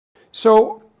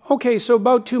So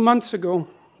about 2 months ago,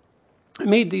 I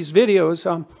made these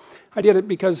videos. I did it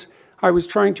because I was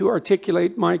trying to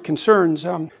articulate my concerns.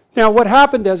 Now, what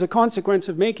happened as a consequence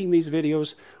of making these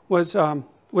videos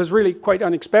was really quite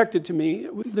unexpected to me.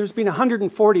 There's been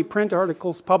 140 print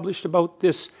articles published about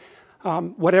this,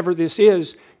 whatever this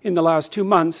is, in the last 2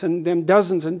 months, and then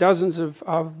dozens and dozens of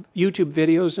YouTube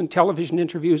videos and television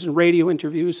interviews and radio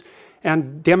interviews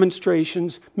and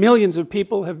demonstrations. Millions of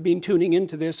people have been tuning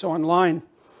into this online.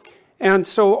 And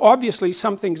so obviously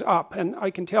something's up, and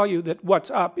I can tell you that what's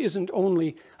up isn't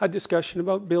only a discussion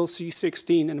about Bill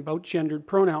C-16 and about gendered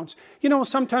pronouns. You know,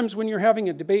 sometimes when you're having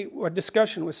a debate or a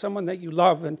discussion with someone that you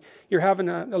love and you're having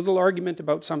a little argument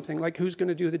about something, like who's going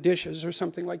to do the dishes or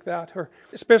something like that, or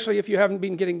especially if you haven't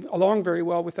been getting along very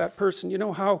well with that person, you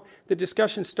know how the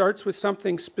discussion starts with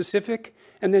something specific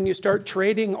and then you start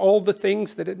trading all the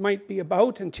things that it might be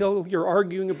about until you're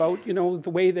arguing about, you know, the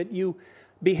way that you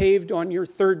behaved on your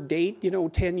third date, you know,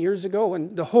 10 years ago,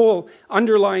 and the whole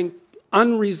underlying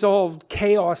unresolved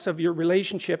chaos of your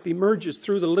relationship emerges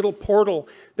through the little portal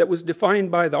that was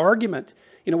defined by the argument.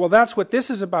 You know, well, that's what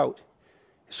this is about.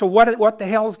 So what the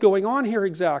hell's going on here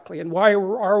exactly, and why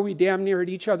are we damn near at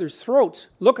each other's throats?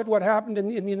 Look at what happened in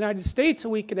the United States a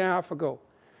week and a half ago.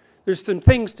 There's some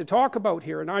things to talk about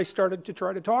here, and I started to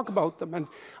try to talk about them, and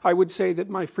I would say that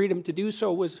my freedom to do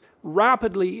so was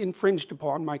rapidly infringed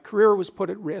upon. My career was put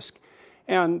at risk,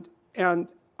 and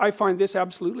I find this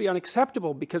absolutely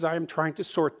unacceptable because I am trying to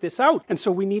sort this out. And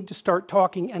so we need to start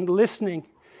talking and listening.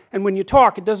 And when you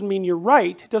talk, it doesn't mean you're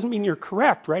right, it doesn't mean you're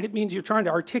correct, right? It means you're trying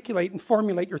to articulate and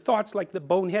formulate your thoughts like the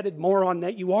boneheaded moron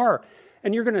that you are.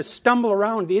 And you're going to stumble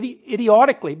around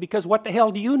idiotically because what the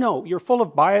hell do you know? You're full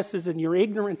of biases and you're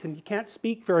ignorant and you can't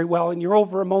speak very well and you're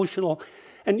over-emotional.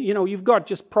 And you know, you've got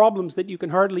just problems that you can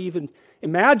hardly even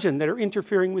imagine that are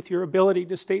interfering with your ability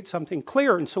to state something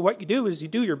clear. And so what you do is you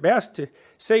do your best to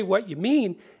say what you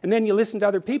mean, and then you listen to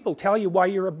other people tell you why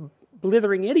you're a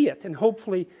blithering idiot, and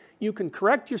hopefully you can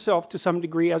correct yourself to some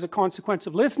degree as a consequence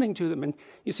of listening to them. And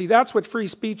you see, that's what free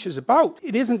speech is about.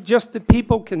 It isn't just that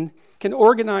people can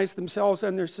organize themselves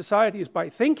and their societies by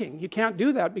thinking. You can't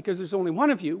do that because there's only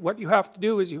one of you. What you have to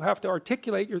do is you have to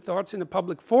articulate your thoughts in a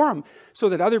public forum so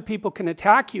that other people can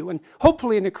attack you, and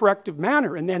hopefully in a corrective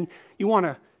manner. And then you want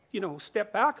to, you know,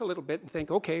 step back a little bit and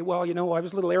think, okay, well, you know, I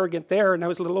was a little arrogant there and I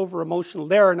was a little over emotional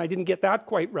there and I didn't get that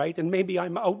quite right, and maybe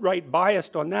I'm outright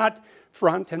biased on that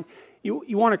front. And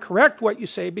you want to correct what you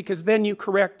say, because then you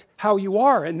correct how you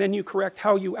are, and then you correct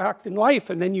how you act in life,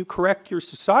 and then you correct your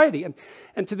society.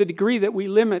 And to the degree that we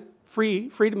limit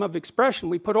freedom of expression,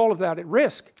 we put all of that at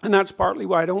risk. And that's partly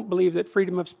why I don't believe that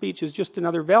freedom of speech is just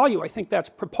another value. I think that's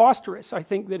preposterous. I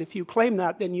think that if you claim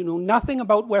that, then you know nothing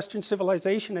about Western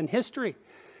civilization and history.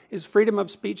 Freedom of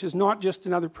speech is not just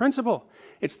another principle.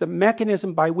 It's the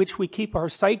mechanism by which we keep our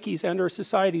psyches and our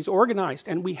societies organized,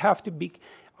 and we have to be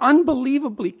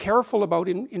unbelievably careful about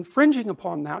infringing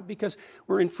upon that, because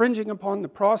we're infringing upon the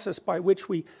process by which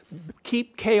we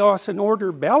keep chaos and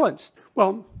order balanced.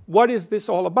 Well, what is this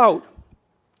all about?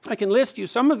 I can list you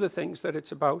some of the things that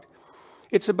it's about.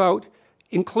 It's about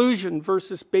inclusion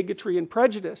versus bigotry and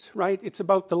prejudice, right? It's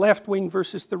about the left wing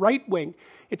versus the right wing.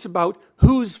 It's about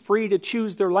who's free to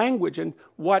choose their language and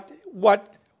what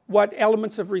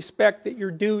elements of respect that you're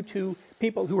due to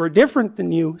people who are different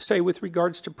than you, say with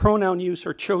regards to pronoun use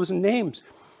or chosen names.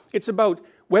 It's about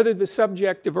whether the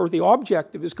subjective or the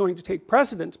objective is going to take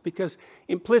precedence, because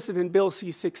implicit in Bill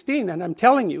C-16, and I'm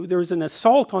telling you, there's an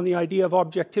assault on the idea of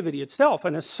objectivity itself,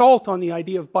 an assault on the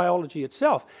idea of biology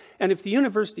itself. And if the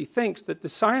university thinks that the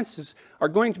sciences are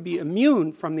going to be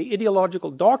immune from the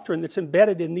ideological doctrine that's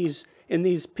embedded in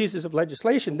these pieces of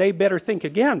legislation, they better think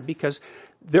again, because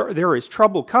there is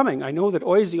trouble coming. I know that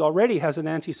OISE already has an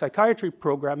anti-psychiatry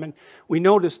program, and we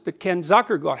noticed that Ken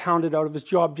Zucker got hounded out of his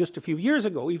job just a few years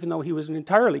ago, even though he was an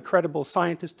entirely credible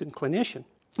scientist and clinician.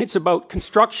 It's about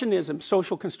constructionism,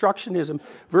 social constructionism,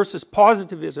 versus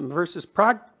positivism, versus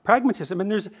pragmatism. And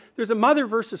there's a mother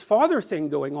versus father thing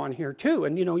going on here too.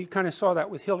 And you know, you kind of saw that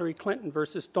with Hillary Clinton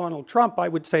versus Donald Trump. I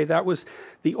would say that was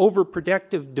the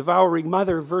overprotective, devouring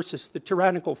mother versus the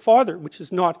tyrannical father, which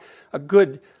is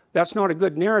that's not a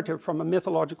good narrative from a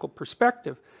mythological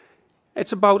perspective.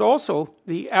 It's about also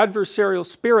the adversarial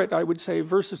spirit, I would say,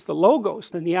 versus the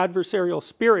logos. And the adversarial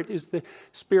spirit is the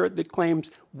spirit that claims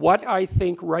what I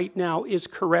think right now is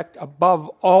correct above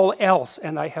all else,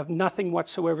 and I have nothing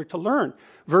whatsoever to learn,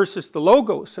 versus the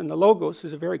logos. And the logos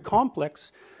is a very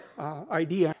complex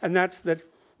idea, and that's that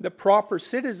the proper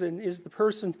citizen is the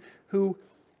person who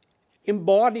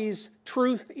embodies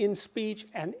truth in speech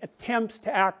and attempts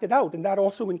to act it out. And that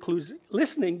also includes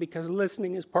listening, because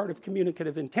listening is part of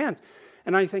communicative intent.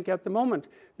 And I think at the moment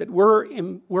that we're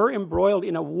embroiled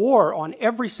in a war on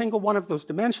every single one of those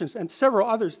dimensions, and several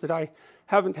others that I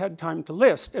haven't had time to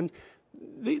list. And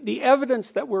the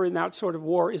evidence that we're in that sort of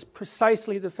war is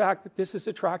precisely the fact that this has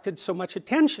attracted so much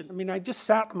attention. I mean, I just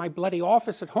sat in my bloody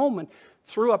office at home and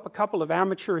threw up a couple of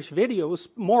amateurish videos,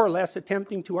 more or less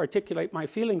attempting to articulate my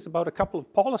feelings about a couple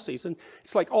of policies. And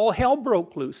it's like all hell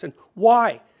broke loose. And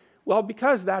why? Well,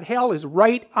 because that hell is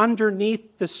right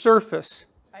underneath the surface.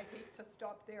 I hate to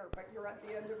stop there, but you're at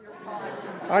the end of your time.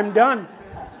 I'm done.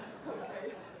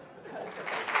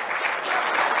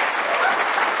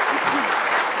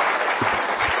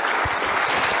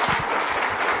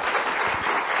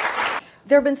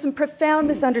 There have been some profound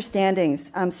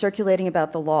misunderstandings circulating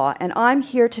about the law, and I'm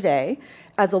here today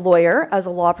as a lawyer, as a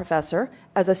law professor,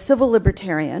 as a civil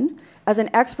libertarian, as an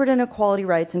expert in equality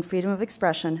rights and freedom of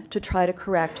expression to try to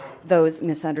correct those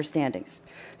misunderstandings.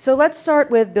 So let's start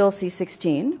with Bill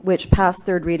C-16, which passed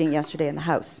third reading yesterday in the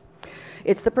House.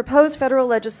 It's the proposed federal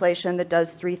legislation that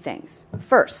does three things.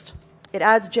 First, it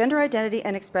adds gender identity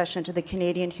and expression to the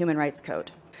Canadian Human Rights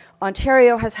Code.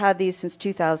 Ontario has had these since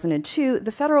 2002.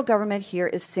 The federal government here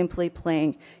is simply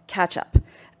playing catch-up.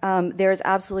 There is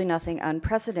absolutely nothing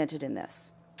unprecedented in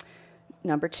this.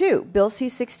 Number two, Bill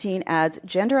C-16 adds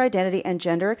gender identity and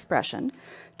gender expression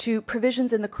to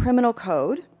provisions in the criminal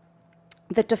code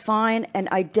that define an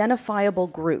identifiable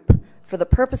group for the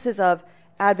purposes of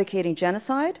advocating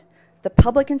genocide, the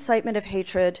public incitement of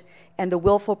hatred, and the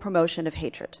willful promotion of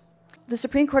hatred. The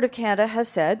Supreme Court of Canada has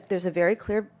said there's a very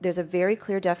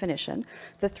clear definition.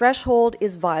 The threshold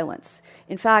is violence.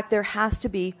 In fact, there has to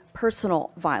be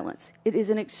personal violence. It is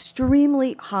an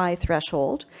extremely high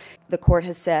threshold. The court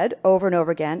has said over and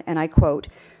over again, and I quote,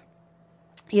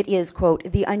 it is, quote,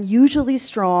 the unusually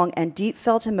strong and deep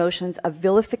felt emotions of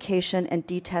vilification and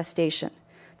detestation.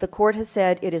 The court has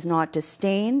said it is not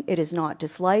disdain, it is not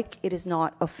dislike, it is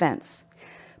not offense.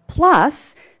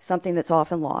 Plus, something that's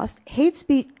often lost, hate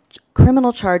speech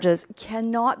criminal charges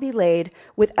cannot be laid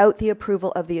without the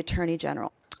approval of the Attorney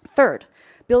General. Third,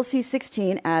 Bill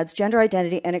C-16 adds gender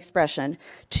identity and expression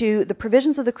to the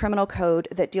provisions of the criminal code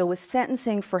that deal with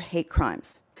sentencing for hate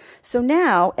crimes. So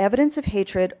now, evidence of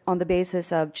hatred on the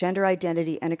basis of gender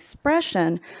identity and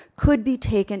expression could be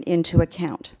taken into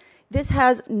account. This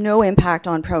has no impact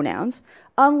on pronouns,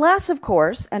 unless, of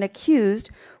course, an accused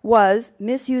was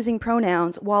misusing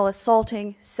pronouns while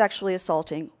assaulting, sexually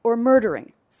assaulting, or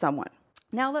murdering someone.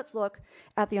 Now let's look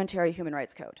at the Ontario Human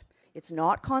Rights Code. It's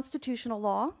not constitutional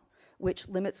law, which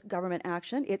limits government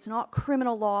action. It's not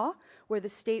criminal law, where the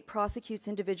state prosecutes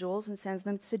individuals and sends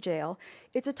them to jail.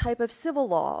 It's a type of civil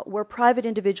law where private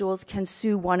individuals can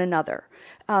sue one another.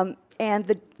 And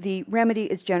the remedy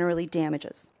is generally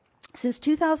damages. Since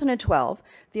 2012,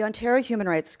 the Ontario Human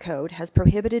Rights Code has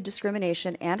prohibited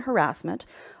discrimination and harassment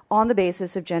on the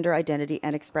basis of gender identity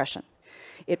and expression.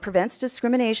 It prevents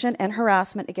discrimination and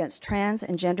harassment against trans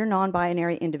and gender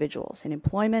non-binary individuals in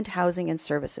employment, housing, and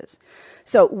services.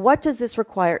 So what does this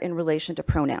require in relation to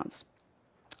pronouns?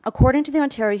 According to the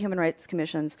Ontario Human Rights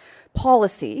Commission's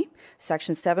policy,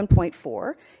 section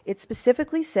 7.4, it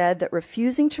specifically said that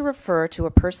refusing to refer to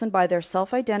a person by their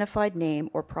self-identified name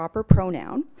or proper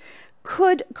pronoun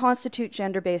could constitute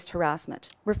gender-based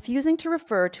harassment. Refusing to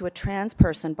refer to a trans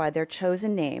person by their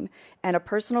chosen name and a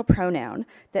personal pronoun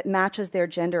that matches their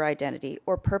gender identity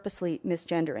or purposely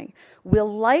misgendering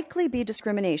will likely be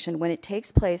discrimination when it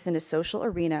takes place in a social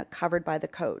arena covered by the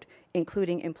code,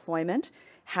 including employment,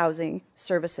 housing,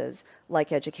 services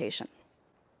like education.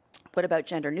 What about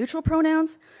gender-neutral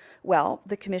pronouns? Well,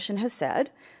 the Commission has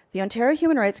said the Ontario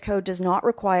Human Rights Code does not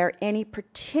require any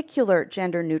particular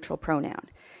gender-neutral pronoun.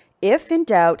 If in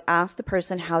doubt, ask the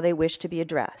person how they wish to be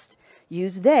addressed.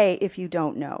 Use they if you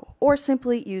don't know, or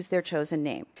simply use their chosen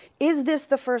name. Is this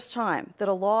the first time that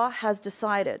a law has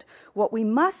decided what we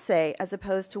must say as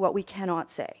opposed to what we cannot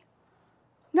say?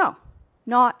 No,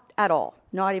 not at all,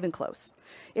 not even close.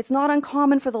 It's not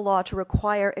uncommon for the law to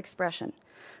require expression.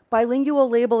 Bilingual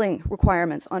labeling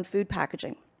requirements on food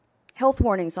packaging, health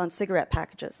warnings on cigarette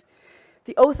packages,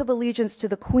 the oath of allegiance to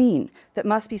the Queen that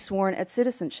must be sworn at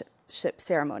citizenship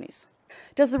ceremonies.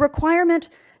 Does the requirement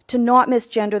to not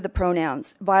misgender the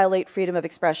pronouns violate freedom of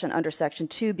expression under Section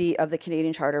 2B of the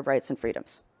Canadian Charter of Rights and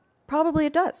Freedoms? Probably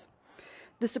it does.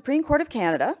 The Supreme Court of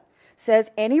Canada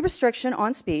says any restriction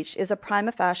on speech is a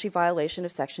prima facie violation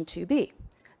of Section 2B.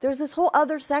 There's this whole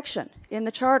other section in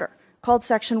the Charter called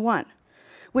Section 1,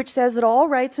 which says that all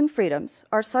rights and freedoms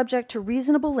are subject to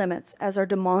reasonable limits as are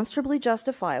demonstrably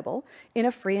justifiable in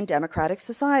a free and democratic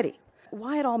society.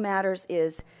 why it all matters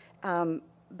is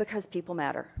because people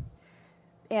matter.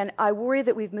 And I worry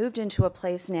that we've moved into a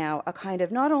place now, a kind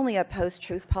of not only a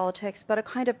post-truth politics, but a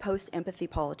kind of post-empathy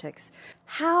politics.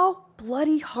 How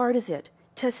bloody hard is it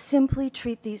to simply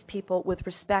treat these people with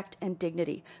respect and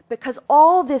dignity? Because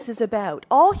all this is about,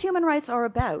 all human rights are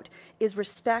about, is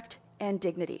respect and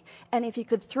dignity. And if you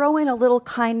could throw in a little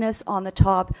kindness on the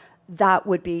top, that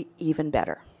would be even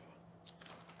better.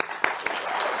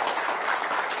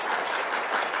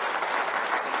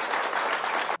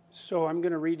 So I'm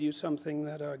going to read you something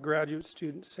that a graduate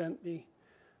student sent me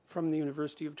from the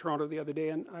University of Toronto the other day,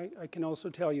 and I can also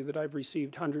tell you that I've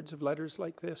received hundreds of letters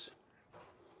like this.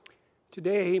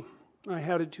 Today, I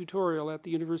had a tutorial at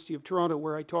the University of Toronto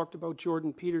where I talked about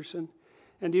Jordan Peterson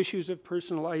and issues of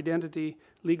personal identity,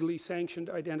 legally sanctioned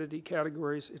identity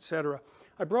categories, etc.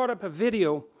 I brought up a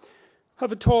video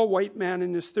of a tall white man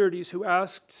in his 30s who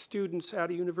asked students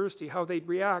at a university how they'd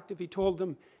react if he told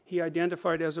them he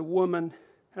identified as a woman,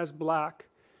 as black,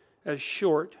 as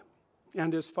short,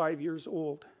 and as 5 years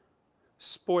old.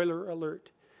 Spoiler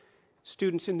alert.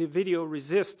 Students in the video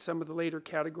resist some of the later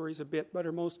categories a bit, but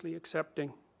are mostly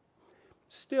accepting.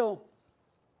 Still,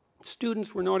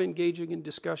 students were not engaging in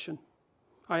discussion.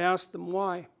 I asked them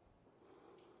why.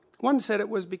 One said it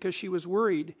was because she was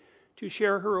worried to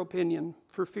share her opinion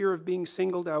for fear of being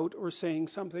singled out or saying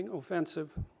something offensive.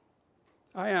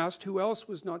 I asked who else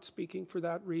was not speaking for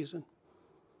that reason.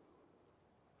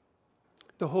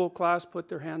 The whole class put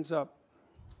their hands up.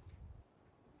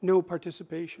 No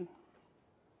participation.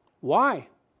 Why?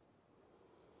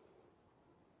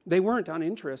 They weren't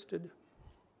uninterested.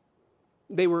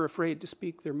 They were afraid to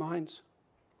speak their minds.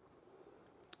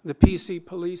 The PC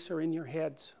police are in your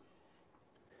heads.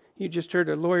 You just heard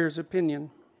a lawyer's opinion.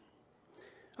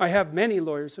 I have many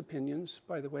lawyers' opinions,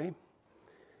 by the way.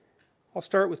 I'll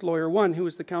start with lawyer one, who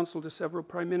was the counsel to several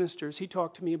prime ministers. He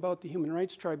talked to me about the Human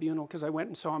Rights Tribunal because I went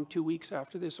and saw him 2 weeks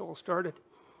after this all started.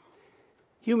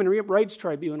 Human Rights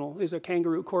Tribunal is a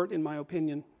kangaroo court, in my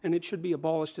opinion, and it should be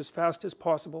abolished as fast as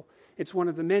possible. It's one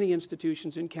of the many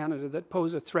institutions in Canada that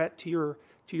pose a threat to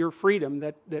your freedom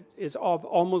that is of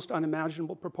almost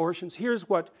unimaginable proportions. Here's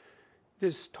what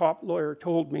this top lawyer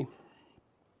told me.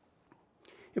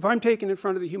 If I'm taken in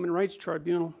front of the Human Rights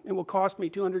Tribunal, it will cost me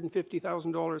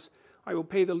 $250,000. I will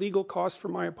pay the legal costs for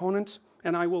my opponents,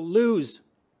 and I will lose.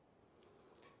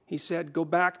 He said, go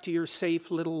back to your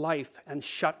safe little life and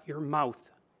shut your mouth.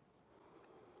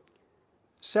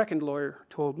 Second lawyer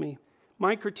told me,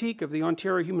 my critique of the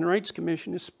Ontario Human Rights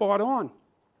Commission is spot on.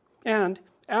 And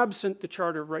absent the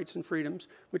Charter of Rights and Freedoms,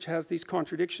 which has these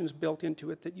contradictions built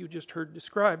into it that you just heard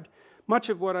described, much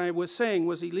of what I was saying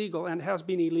was illegal and has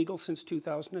been illegal since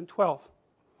 2012.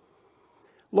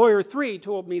 Lawyer 3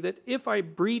 told me that if I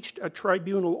breached a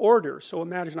tribunal order, so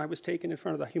imagine I was taken in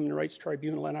front of the Human Rights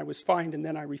Tribunal and I was fined and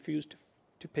then I refused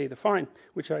to pay the fine,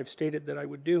 which I've stated that I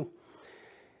would do.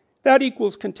 That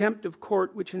equals contempt of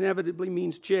court, which inevitably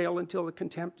means jail until the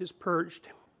contempt is purged.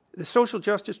 The social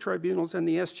justice tribunals and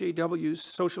the SJWs,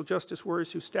 social justice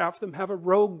warriors who staff them, have a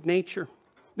rogue nature.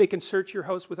 They can search your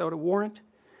house without a warrant.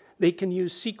 They can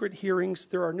use secret hearings.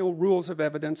 There are no rules of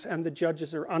evidence, and the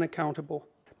judges are unaccountable.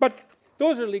 But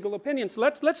those are legal opinions.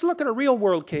 Let's look at a real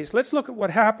world case. Let's look at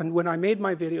what happened when I made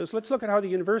my videos. Let's look at how the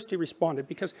university responded,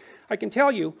 because I can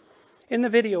tell you, in the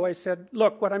video I said,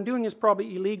 look, what I'm doing is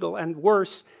probably illegal, and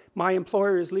worse, my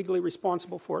employer is legally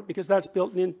responsible for it, because that's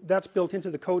built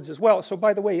into the codes as well. So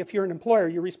by the way, if you're an employer,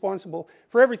 you're responsible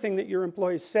for everything that your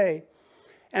employees say,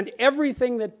 and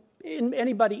everything that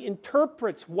anybody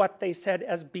interprets what they said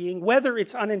as being, whether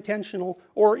it's unintentional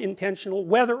or intentional,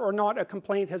 whether or not a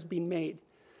complaint has been made.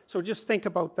 So just think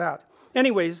about that.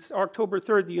 Anyways, October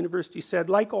 3rd, the university said,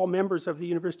 like all members of the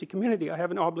university community, I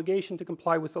have an obligation to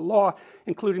comply with the law,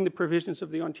 including the provisions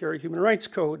of the Ontario Human Rights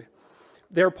Code.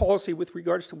 Their policy with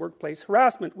regards to workplace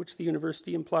harassment, which the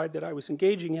university implied that I was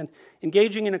engaging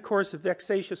in a course of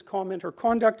vexatious comment or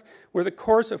conduct, where the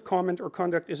course of comment or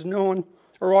conduct is known,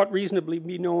 or ought reasonably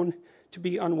be known, to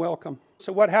be unwelcome.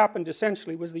 So what happened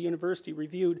essentially was the university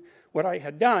reviewed what I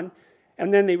had done,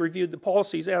 and then they reviewed the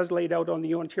policies as laid out on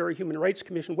the Ontario Human Rights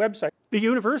Commission website. The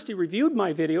university reviewed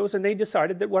my videos and they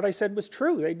decided that what I said was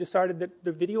true. They decided that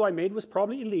the video I made was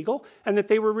probably illegal and that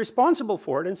they were responsible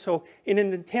for it. And so in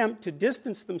an attempt to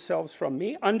distance themselves from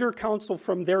me, under counsel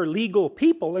from their legal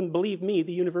people, and believe me,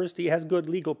 the university has good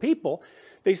legal people,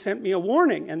 they sent me a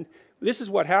warning. And this is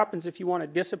what happens if you want to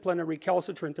discipline a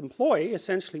recalcitrant employee,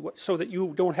 essentially, so that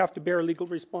you don't have to bear legal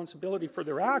responsibility for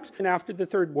their acts. And after the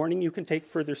third warning, you can take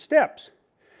further steps.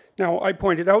 Now, I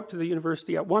pointed out to the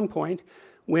university at one point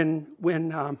when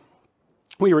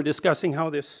we were discussing how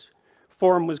this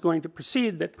forum was going to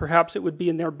proceed, that perhaps it would be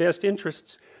in their best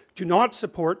interests to not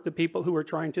support the people who were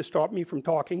trying to stop me from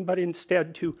talking, but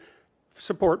instead to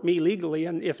support me legally,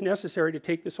 and if necessary to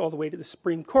take this all the way to the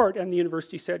Supreme Court. And the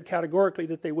university said categorically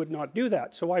that they would not do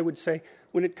that. So I would say,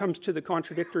 when it comes to the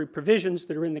contradictory provisions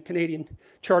that are in the Canadian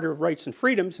Charter of Rights and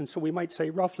Freedoms, and so we might say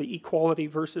roughly equality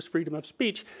versus freedom of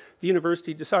speech, the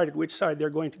university decided which side they're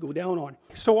going to go down on.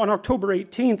 So on October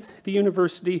 18th, the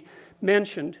university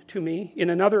mentioned to me in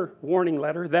another warning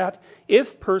letter that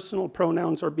if personal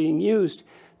pronouns are being used,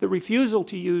 the refusal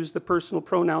to use the personal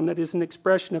pronoun that is an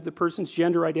expression of the person's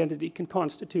gender identity can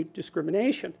constitute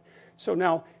discrimination. So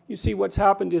now, you see what's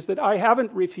happened is that I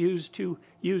haven't refused to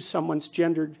use someone's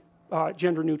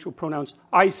gender-neutral pronouns.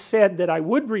 I said that I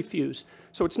would refuse.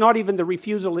 So it's not even the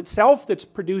refusal itself that's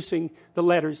producing the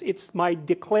letters. It's my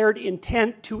declared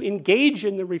intent to engage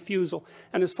in the refusal.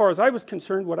 And as far as I was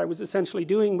concerned, what I was essentially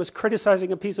doing was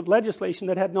criticizing a piece of legislation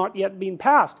that had not yet been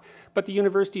passed. But the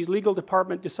university's legal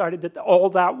department decided that all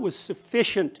that was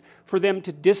sufficient for them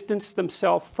to distance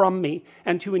themselves from me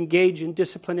and to engage in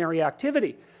disciplinary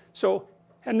activity. So,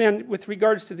 and then with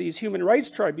regards to these human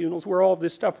rights tribunals where all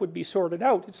this stuff would be sorted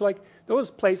out, it's like those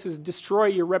places destroy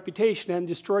your reputation and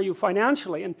destroy you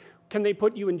financially. And can they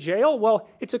put you in jail? Well,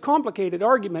 it's a complicated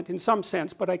argument in some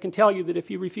sense, but I can tell you that if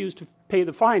you refuse to pay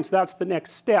the fines, that's the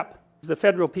next step. The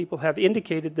federal people have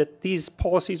indicated that these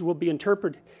policies will be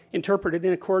interpreted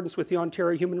in accordance with the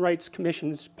Ontario Human Rights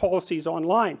Commission's policies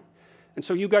online. And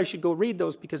so you guys should go read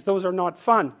those, because those are not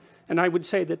fun. And I would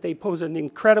say that they pose an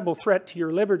incredible threat to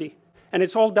your liberty. And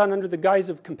it's all done under the guise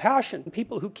of compassion.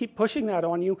 People who keep pushing that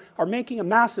on you are making a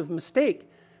massive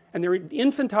mistake. And they're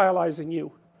infantilizing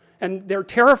you. And they're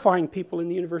terrifying people in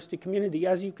the university community,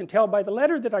 as you can tell by the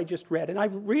letter that I just read. And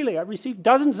I've received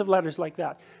dozens of letters like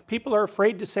that. People are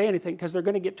afraid to say anything because they're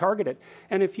going to get targeted.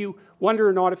 And if you wonder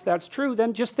or not if that's true,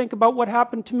 then just think about what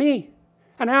happened to me.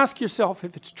 And ask yourself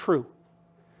if it's true.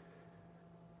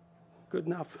 Good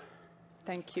enough.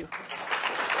 Thank you.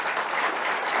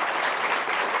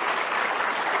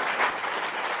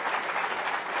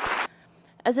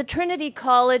 As a Trinity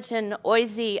College and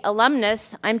OISE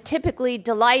alumnus, I'm typically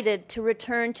delighted to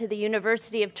return to the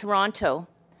University of Toronto.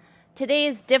 Today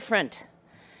is different.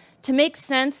 To make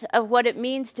sense of what it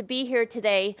means to be here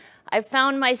today, I've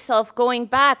found myself going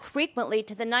back frequently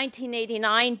to the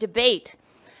 1989 debate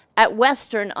at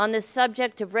Western on the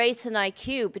subject of race and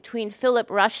IQ between Philip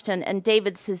Rushton and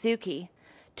David Suzuki.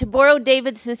 To borrow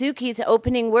David Suzuki's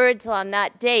opening words on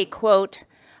that day, quote,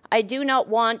 "I do not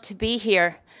want to be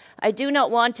here. I do not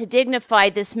want to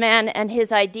dignify this man and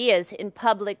his ideas in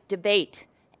public debate,"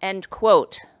 end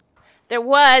quote. There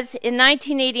was, in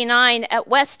 1989 at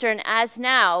Western, as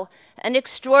now, an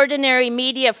extraordinary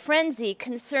media frenzy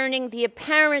concerning the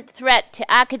apparent threat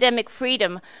to academic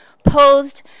freedom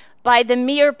posed by the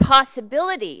mere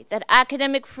possibility that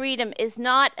academic freedom is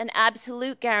not an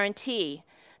absolute guarantee,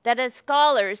 that as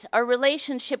scholars, our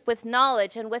relationship with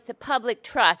knowledge and with the public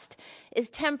trust is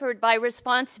tempered by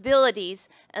responsibilities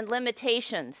and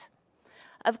limitations.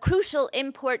 Of crucial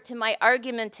import to my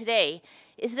argument today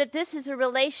is that this is a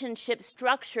relationship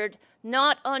structured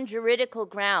not on juridical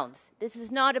grounds. This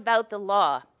is not about the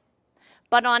law,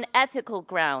 but on ethical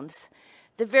grounds.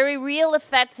 The very real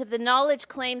effects of the knowledge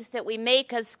claims that we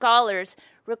make as scholars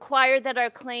require that our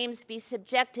claims be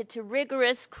subjected to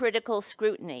rigorous critical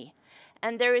scrutiny.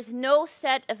 And there is no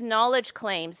set of knowledge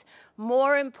claims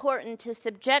more important to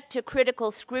subject to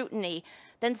critical scrutiny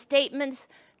than statements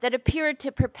that appear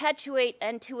to perpetuate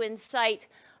and to incite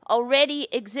already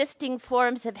existing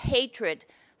forms of hatred,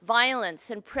 violence,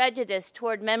 and prejudice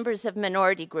toward members of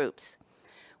minority groups.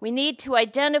 We need to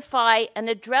identify and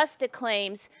address the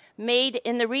claims made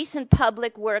in the recent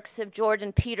public works of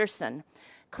Jordan Peterson,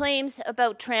 claims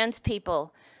about trans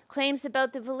people, claims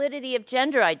about the validity of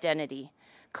gender identity,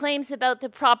 claims about the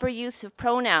proper use of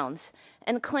pronouns,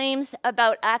 and claims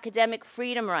about academic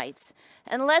freedom rights.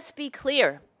 And let's be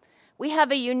clear, we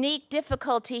have a unique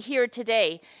difficulty here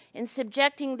today in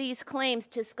subjecting these claims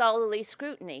to scholarly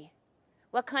scrutiny.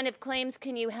 What kind of claims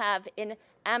can you have in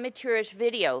amateurish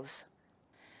videos?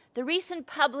 The recent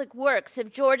public works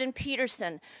of Jordan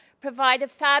Peterson provide a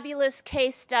fabulous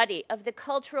case study of the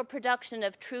cultural production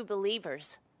of true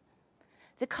believers,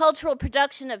 the cultural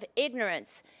production of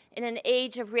ignorance in an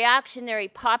age of reactionary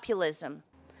populism.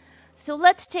 So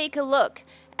let's take a look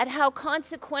at how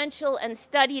consequential and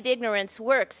studied ignorance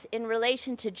works in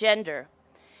relation to gender.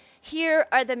 Here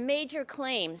are the major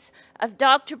claims of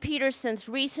Dr. Peterson's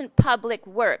recent public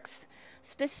works,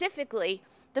 specifically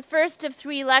the first of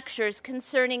 3 lectures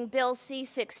concerning Bill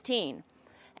C-16.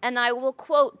 And I will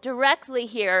quote directly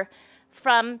here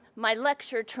from my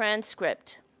lecture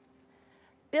transcript.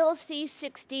 Bill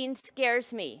C-16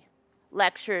 scares me,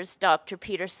 lectures Dr.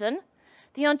 Peterson.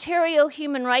 The Ontario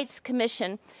Human Rights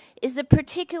Commission is a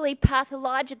particularly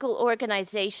pathological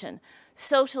organization.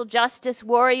 Social justice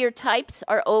warrior types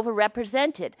are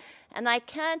overrepresented, and I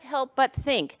can't help but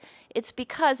think it's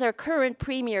because our current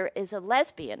premier is a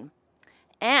lesbian.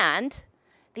 And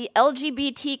the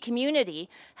LGBT community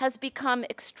has become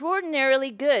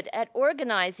extraordinarily good at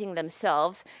organizing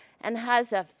themselves and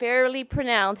has a fairly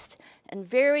pronounced and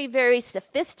very, very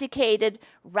sophisticated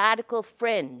radical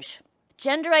fringe.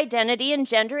 Gender identity and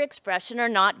gender expression are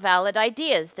not valid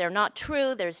ideas. They're not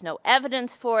true. There's no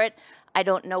evidence for it. I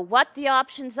don't know what the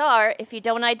options are if you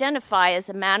don't identify as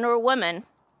a man or a woman.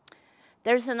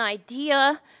 There's an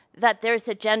idea that there's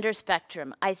a gender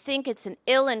spectrum. I think it's an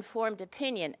ill-informed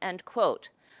opinion, end quote.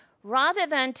 Rather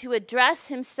than to address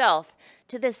himself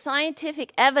to the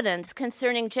scientific evidence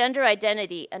concerning gender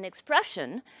identity and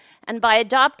expression, and by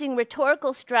adopting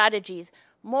rhetorical strategies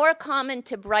more common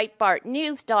to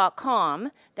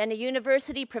breitbartnews.com than a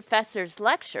university professor's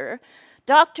lecture,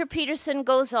 Dr. Peterson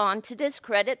goes on to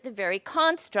discredit the very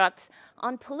constructs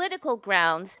on political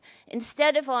grounds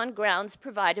instead of on grounds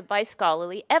provided by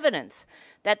scholarly evidence,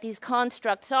 that these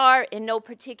constructs are, in no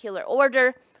particular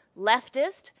order,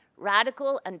 leftist,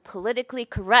 radical, and politically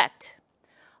correct.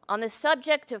 On the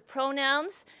subject of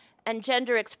pronouns and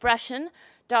gender expression,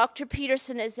 Dr.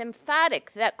 Peterson is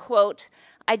emphatic that, quote,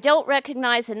 I don't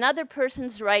recognize another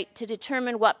person's right to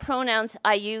determine what pronouns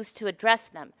I use to address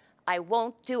them. I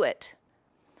won't do it.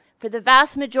 For the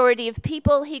vast majority of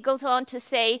people, he goes on to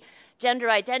say, gender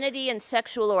identity and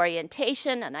sexual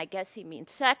orientation, and I guess he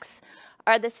means sex,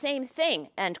 are the same thing,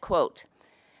 end quote.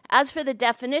 As for the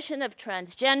definition of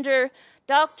transgender,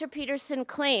 Dr. Peterson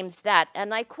claims that,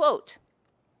 and I quote,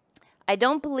 I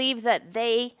don't believe that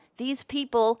these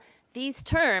people, these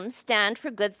terms stand for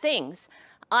good things.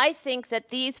 I think that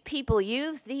these people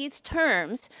use these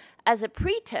terms as a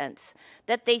pretense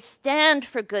that they stand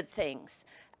for good things,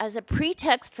 as a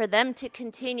pretext for them to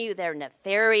continue their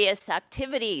nefarious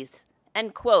activities,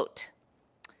 end quote.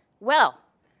 Well,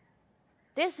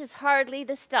 this is hardly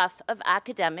the stuff of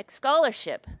academic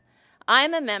scholarship.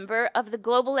 I'm a member of the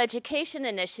Global Education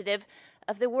Initiative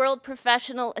of the World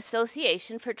Professional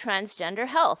Association for Transgender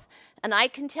Health, and I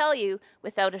can tell you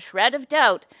without a shred of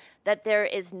doubt that there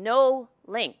is no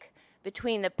link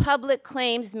between the public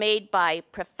claims made by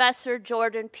Professor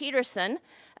Jordan Peterson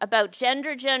about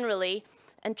gender generally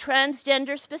and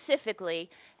transgender specifically,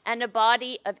 and a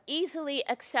body of easily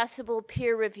accessible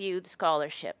peer-reviewed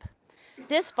scholarship.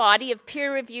 This body of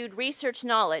peer-reviewed research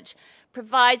knowledge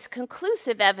provides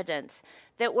conclusive evidence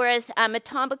that whereas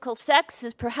anatomical sex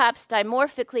is perhaps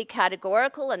dimorphically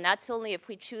categorical, and that's only if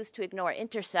we choose to ignore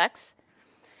intersex,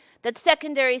 that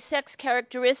secondary sex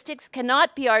characteristics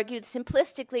cannot be argued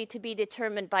simplistically to be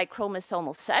determined by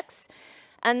chromosomal sex,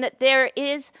 and that there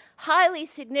is highly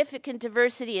significant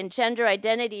diversity in gender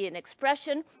identity and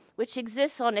expression, which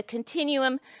exists on a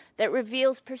continuum that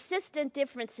reveals persistent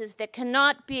differences that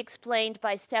cannot be explained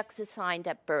by sex assigned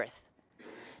at birth.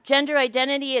 Gender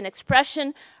identity and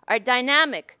expression are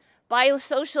dynamic,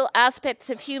 biosocial aspects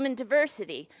of human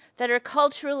diversity that are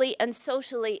culturally and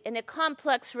socially in a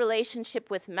complex relationship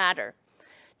with matter.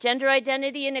 Gender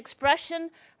identity and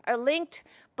expression are linked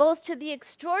both to the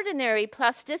extraordinary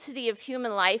plasticity of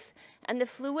human life and the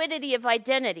fluidity of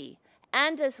identity,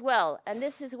 and as well, and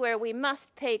this is where we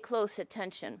must pay close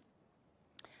attention,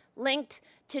 linked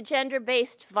to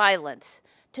gender-based violence,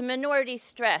 to minority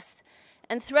stress,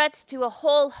 and threats to a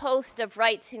whole host of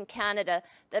rights in Canada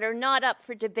that are not up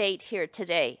for debate here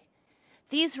today.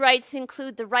 These rights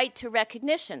include the right to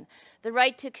recognition, the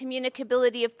right to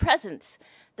communicability of presence,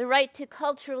 the right to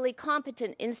culturally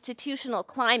competent institutional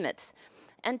climates,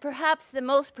 and perhaps the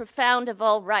most profound of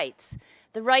all rights,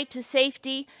 the right to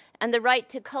safety and the right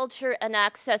to culture and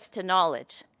access to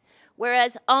knowledge.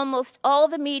 Whereas almost all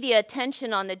the media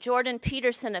attention on the Jordan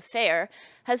Peterson affair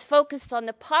has focused on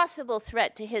the possible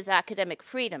threat to his academic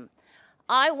freedom,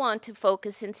 I want to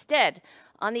focus instead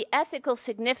on the ethical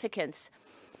significance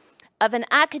of an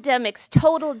academic's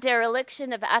total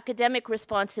dereliction of academic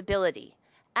responsibility.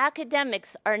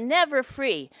 Academics are never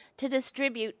free to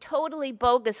distribute totally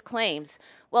bogus claims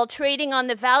while trading on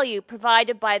the value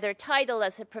provided by their title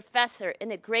as a professor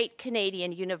in a great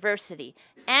Canadian university,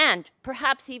 and,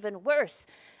 perhaps even worse,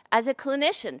 as a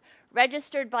clinician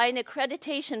registered by an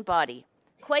accreditation body.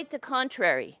 Quite the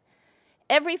contrary.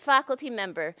 Every faculty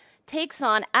member takes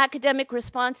on academic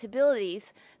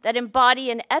responsibilities that embody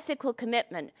an ethical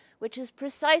commitment, which is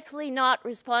precisely not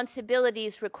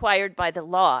responsibilities required by the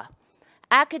law.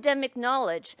 Academic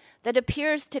knowledge that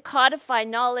appears to codify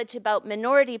knowledge about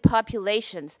minority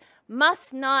populations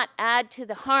must not add to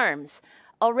the harms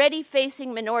already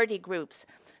facing minority groups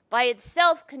by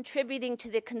itself contributing to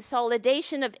the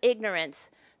consolidation of ignorance,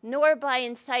 nor by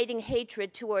inciting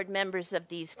hatred toward members of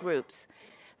these groups.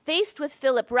 Faced with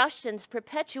Philip Rushton's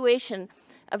perpetuation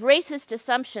of racist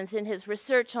assumptions in his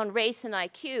research on race and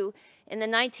IQ in the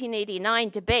 1989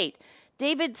 debate,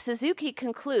 David Suzuki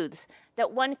concludes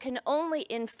that one can only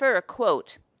infer,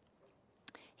 quote,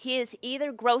 "He is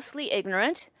either grossly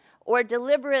ignorant or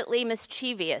deliberately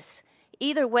mischievous.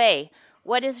 Either way,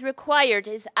 what is required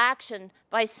is action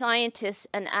by scientists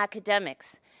and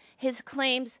academics. His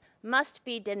claims must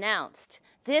be denounced.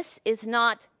 This is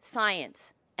not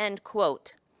science," end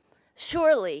quote.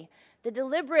 Surely, the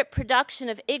deliberate production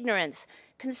of ignorance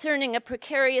concerning a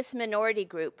precarious minority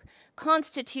group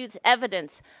constitutes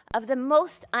evidence of the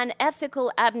most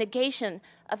unethical abnegation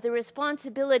of the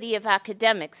responsibility of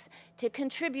academics to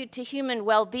contribute to human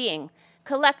well-being,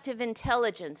 collective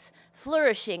intelligence,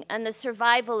 flourishing, and the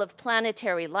survival of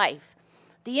planetary life.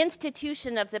 The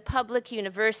institution of the public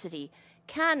university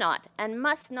cannot and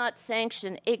must not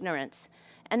sanction ignorance.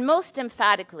 And most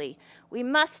emphatically, we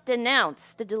must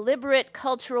denounce the deliberate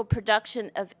cultural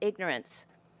production of ignorance.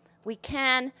 We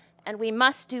can and we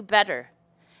must do better.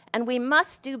 And we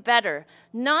must do better,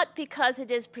 not because it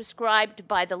is prescribed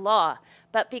by the law,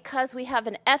 but because we have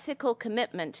an ethical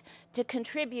commitment to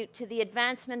contribute to the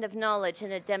advancement of knowledge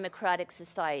in a democratic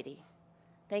society.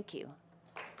 Thank you.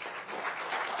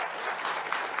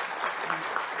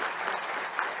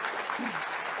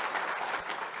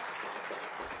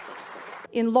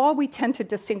 In law, we tend to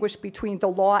distinguish between the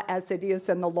law as it is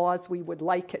and the law as we would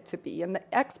like it to be. And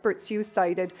the experts you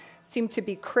cited seem to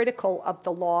be critical of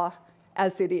the law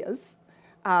as it is,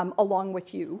 along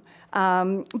with you.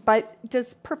 But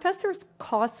does Professor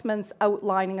Kosman's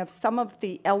outlining of some of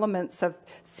the elements of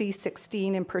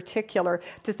C16 in particular,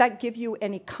 does that give you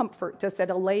any comfort? Does it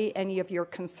allay any of your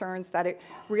concerns that it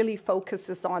really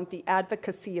focuses on the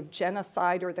advocacy of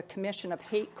genocide or the commission of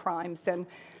hate crimes, and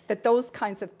that those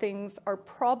kinds of things are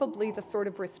probably the sort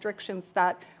of restrictions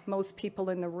that most people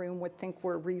in the room would think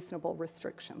were reasonable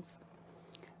restrictions?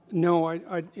 No,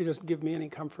 it doesn't give me any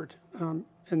comfort. And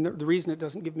the reason it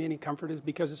doesn't give me any comfort is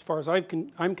because, as far as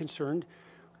I'm concerned,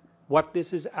 what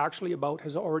this is actually about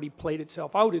has already played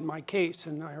itself out in my case,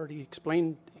 and I already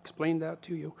explained that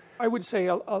to you. I would say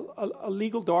a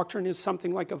legal doctrine is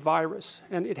something like a virus,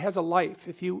 and it has a life.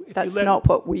 That's not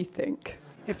what we think.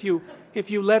 If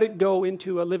you let it go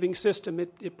into a living system,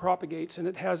 it propagates and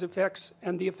it has effects,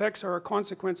 and the effects are a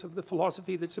consequence of the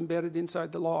philosophy that's embedded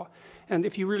inside the law. And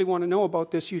if you really want to know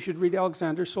about this, you should read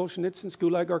Alexander Solzhenitsyn's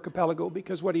Gulag Archipelago,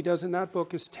 because what he does in that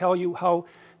book is tell you how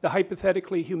the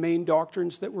hypothetically humane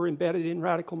doctrines that were embedded in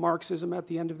radical Marxism at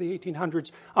the end of the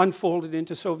 1800s unfolded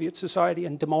into Soviet society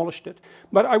and demolished it.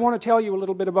 But I want to tell you a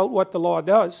little bit about what the law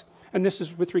does. And this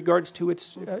is with regards to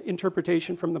its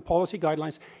interpretation from the policy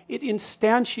guidelines. It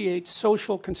instantiates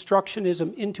social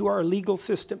constructionism into our legal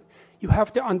system. You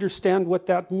have to understand what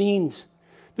that means.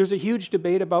 There's a huge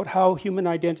debate about how human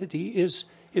identity is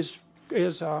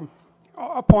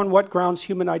upon what grounds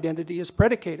human identity is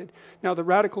predicated. Now, the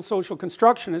radical social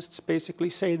constructionists basically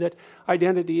say that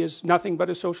identity is nothing but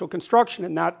a social construction,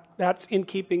 and that's in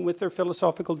keeping with their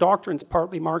philosophical doctrines,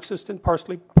 partly Marxist and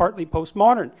partly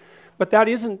postmodern. But that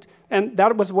isn't, and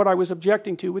that was what I was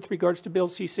objecting to with regards to Bill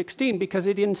C-16, because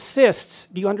it insists,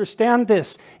 do you understand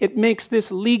this? It makes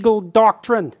this legal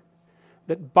doctrine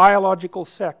that biological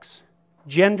sex,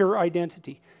 gender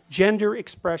identity, gender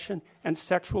expression, and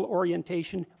sexual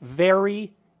orientation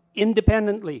vary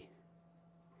independently.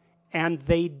 And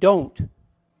they don't.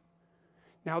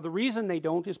 Now, the reason they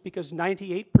don't is because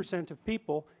 98% of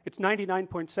people, it's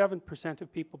 99.7%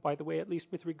 of people, by the way, at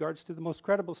least with regards to the most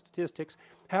credible statistics,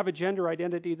 have a gender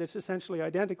identity that's essentially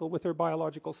identical with their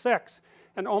biological sex.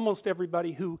 And almost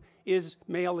everybody who is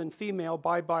male and female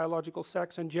by biological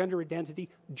sex and gender identity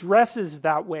dresses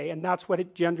that way, and that's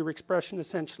what gender expression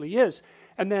essentially is.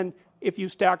 And then if you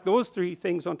stack those three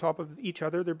things on top of each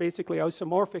other, they're basically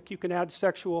isomorphic. You can add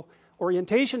sexual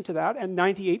orientation to that, and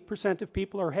 98% of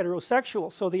people are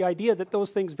heterosexual. So the idea that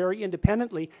those things vary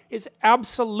independently is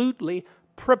absolutely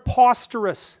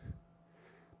preposterous.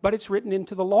 But it's written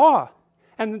into the law,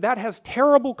 and that has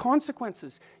terrible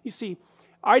consequences. You see,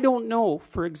 I don't know,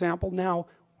 for example, now,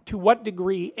 to what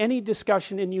degree any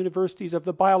discussion in universities of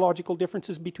the biological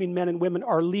differences between men and women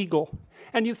are legal.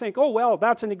 And you think, oh, well,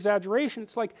 that's an exaggeration.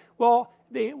 It's like, well,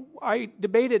 I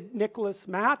debated Nicholas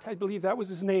Matt, I believe that was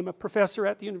his name, a professor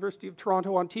at the University of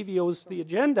Toronto on TVO's The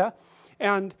Agenda,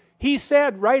 and he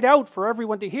said right out for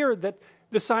everyone to hear that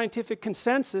the scientific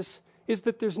consensus is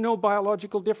that there's no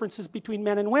biological differences between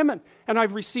men and women. And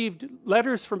I've received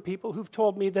letters from people who've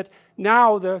told me that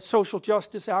now the social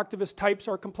justice activist types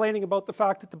are complaining about the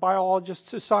fact that the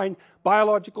biologists assign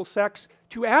biological sex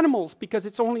to animals because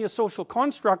it's only a social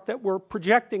construct that we're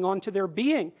projecting onto their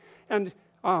being. And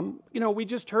you know, we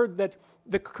just heard that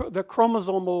the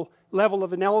chromosomal level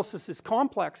of analysis is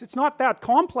complex. It's not that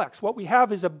complex. What we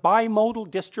have is a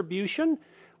bimodal distribution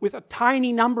with a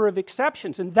tiny number of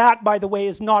exceptions, and that, by the way,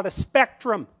 is not a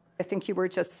spectrum. I think you were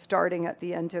just starting at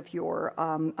the end of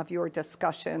your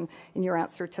discussion in your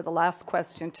answer to the last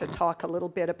question to talk a little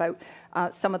bit about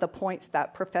some of the points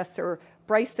that Professor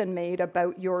Bryson made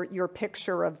about your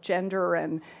picture of gender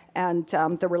and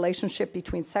the relationship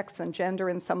between sex and gender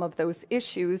and some of those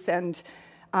issues. And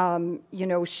you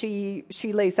know, she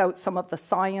lays out some of the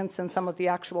science and some of the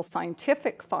actual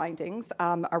scientific findings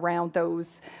around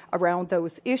those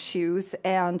issues.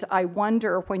 And I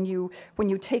wonder, when you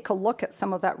take a look at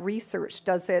some of that research,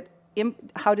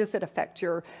 how does it affect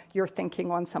your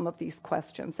thinking on some of these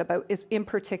questions about, in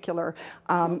particular,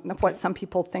 what some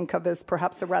people think of as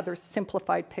perhaps a rather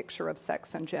simplified picture of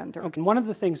sex and gender? Okay. One of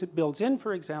the things it builds in,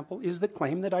 for example, is the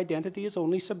claim that identity is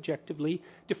only subjectively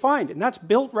defined. And that's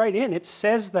built right in. It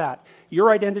says that your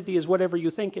identity is whatever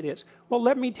you think it is. Well,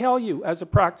 let me tell you, as a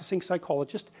practicing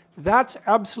psychologist, that's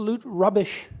absolute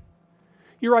rubbish.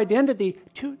 Your identity,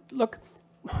 look,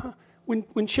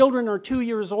 when children are 2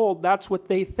 years old, that's what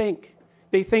they think.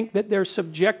 They think that their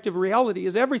subjective reality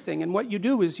is everything. And what you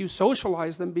do is you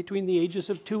socialize them between the ages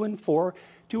of 2 and 4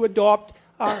 to adopt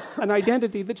an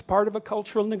identity that's part of a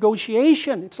cultural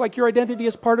negotiation. It's like your identity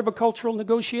is part of a cultural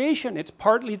negotiation. It's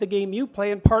partly the game you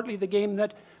play and partly the game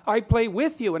that I play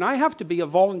with you. And I have to be a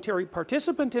voluntary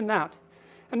participant in that.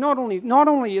 And not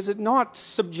only is it not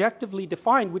subjectively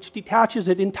defined, which detaches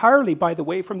it entirely, by the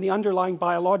way, from the underlying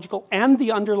biological and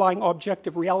the underlying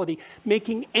objective reality,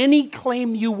 making any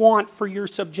claim you want for your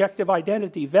subjective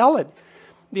identity valid.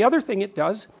 The other thing it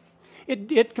does,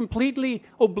 it completely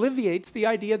obliviates the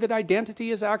idea that identity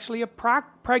is actually a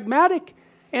pragmatic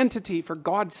entity, for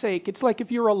God's sake. It's like if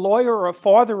you're a lawyer or a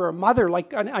father or a mother,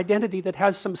 like an identity that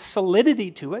has some solidity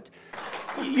to it.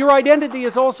 Your identity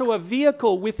is also a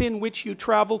vehicle within which you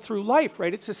travel through life,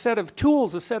 right? It's a set of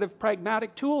tools, a set of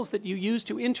pragmatic tools that you use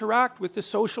to interact with the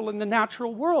social and the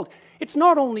natural world. It's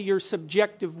not only your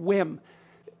subjective whim.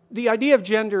 The idea of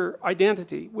gender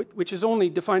identity, which is only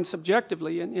defined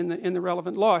subjectively in the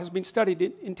relevant law, has been studied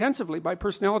intensively by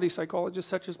personality psychologists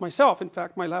such as myself. In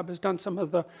fact, my lab has done some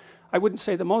of the, I wouldn't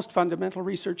say the most fundamental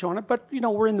research on it, but you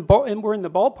know, we're in the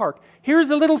ballpark. Here's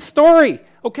a little story.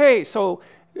 Okay, so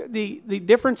the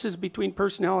differences between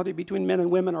personality between men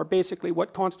and women are basically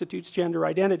what constitutes gender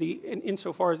identity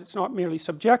insofar as it's not merely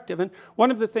subjective. And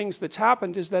one of the things that's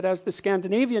happened is that as the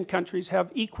Scandinavian countries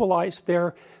have equalized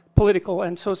their political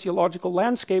and sociological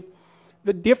landscape,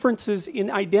 the differences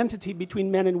in identity between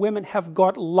men and women have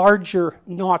got larger,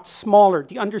 not smaller.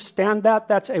 Do you understand that?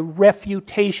 That's a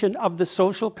refutation of the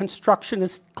social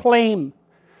constructionist claim.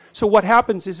 So what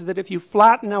happens is that if you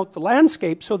flatten out the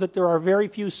landscape so that there are very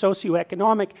few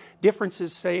socioeconomic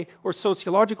differences, say, or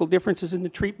sociological differences in the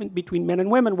treatment between men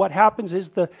and women, what happens is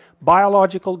the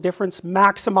biological difference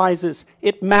maximizes.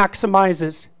 It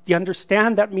maximizes. Do you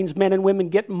understand? That means men and women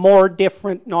get more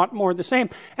different, not more the same.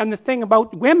 And the thing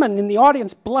about women in the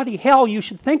audience, bloody hell, you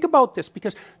should think about this,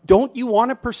 because don't you want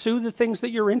to pursue the things that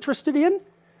you're interested in?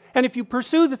 And if you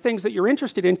pursue the things that you're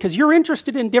interested in, because you're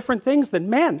interested in different things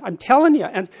than men, I'm telling you,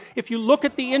 and if you look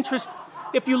at the interest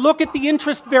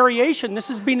variation, this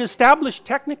has been established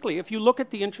technically. If you look at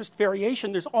the interest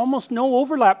variation, there's almost no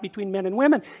overlap between men and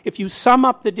women if you sum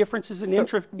up the differences in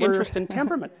interest and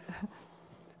temperament.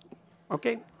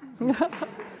 Okay?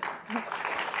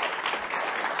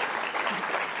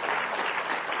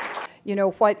 You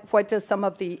know, what does some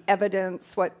of the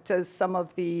evidence, what are sort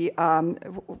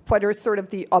of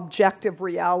the objective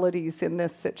realities in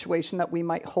this situation that we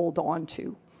might hold on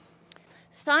to?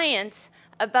 Science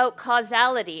about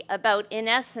causality, about, in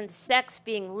essence, sex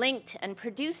being linked and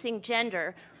producing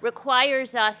gender,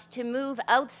 requires us to move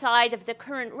outside of the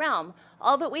current realm.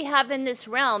 All that we have in this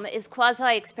realm is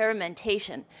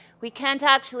quasi-experimentation. We can't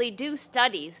actually do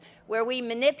studies where we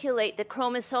manipulate the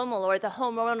chromosomal or the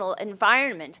hormonal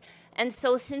environment. And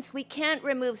so since we can't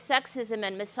remove sexism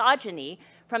and misogyny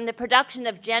from the production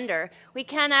of gender, we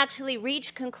can't actually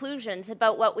reach conclusions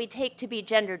about what we take to be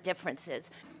gender differences.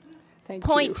 Thank you.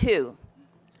 Point 2,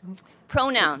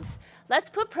 pronouns. Let's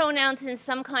put pronouns in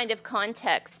some kind of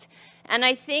context. And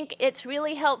I think it's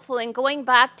really helpful in going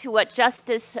back to what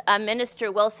Justice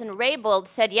Minister Wilson-Raybould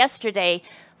said yesterday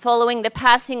following the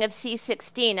passing of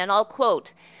C-16, and I'll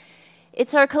quote,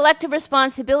 It's our collective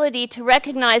responsibility to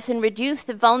recognize and reduce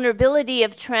the vulnerability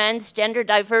of transgender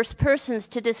diverse persons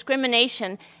to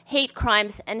discrimination, hate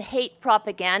crimes, and hate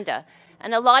propaganda.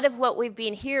 And a lot of what we've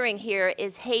been hearing here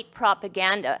is hate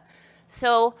propaganda.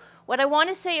 So what I want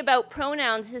to say about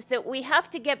pronouns is that we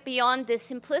have to get beyond this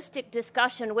simplistic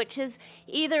discussion, which is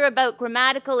either about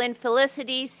grammatical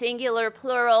infelicity, singular,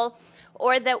 plural,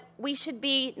 or that we should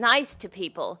be nice to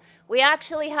people. We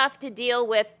actually have to deal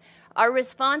with our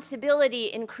responsibility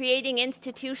in creating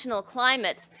institutional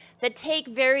climates that take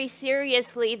very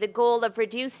seriously the goal of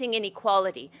reducing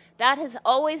inequality. That has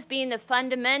always been the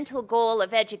fundamental goal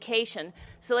of education.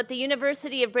 So at the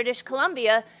University of British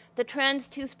Columbia, the Trans,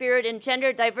 Two-Spirit, and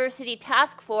Gender Diversity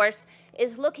Task Force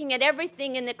is looking at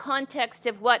everything in the context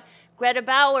of what Greta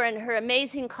Bauer and her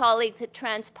amazing colleagues at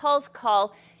TransPulse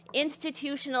call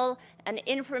institutional and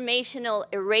informational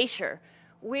erasure.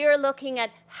 We're looking at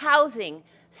housing,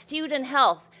 student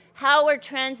health. How are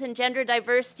trans and gender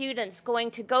diverse students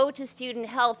going to go to student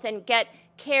health and get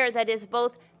care that is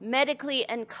both medically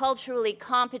and culturally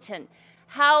competent?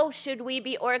 How should we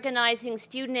be organizing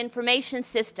student information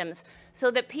systems so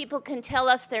that people can tell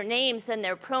us their names and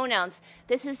their pronouns?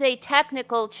 This is a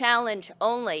technical challenge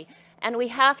only, and we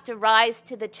have to rise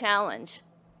to the challenge.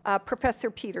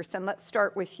 Professor Peterson, let's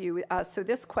start with you. So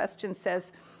this question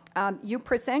says, you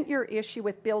present your issue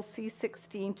with Bill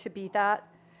C-16 to be that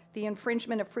the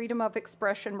infringement of freedom of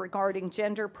expression regarding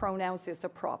gender pronouns is a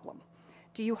problem.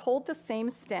 Do you hold the same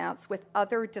stance with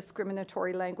other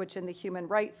discriminatory language in the Human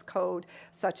Rights Code,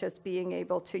 such as being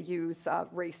able to use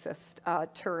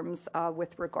racist terms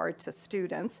with regard to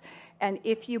students? And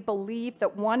if you believe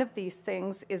that one of these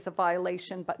things is a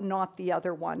violation but not the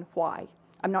other one, why?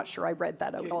 I'm not sure I read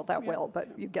that out all that well, but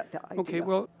you get the idea. Okay,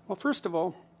 well, first of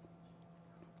all,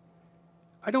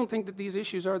 I don't think that these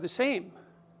issues are the same.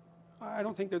 I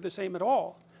don't think they're the same at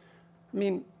all. I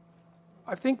mean,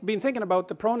 I've been thinking about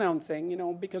the pronoun thing, you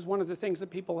know, because one of the things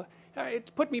that people,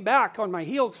 it put me back on my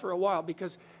heels for a while,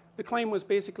 because the claim was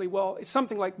basically, well, it's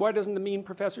something like, why doesn't the mean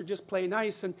professor just play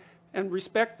nice and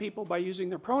respect people by using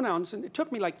their pronouns? And it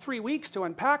took me like 3 weeks to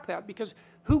unpack that, because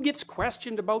who gets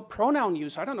questioned about pronoun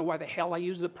use? I don't know why the hell I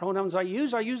use the pronouns I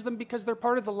use. I use them because they're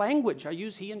part of the language. I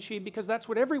use he and she because that's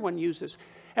what everyone uses.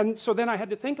 And so then I had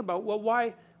to think about, well,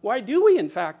 why do we in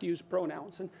fact use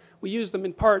pronouns? And we use them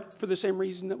in part for the same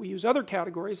reason that we use other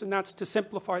categories, and that's to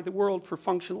simplify the world for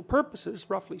functional purposes,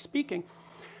 roughly speaking.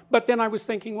 But then I was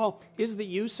thinking, well, is the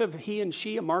use of he and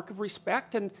she a mark of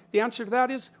respect? And the answer to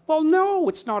that is, well, no,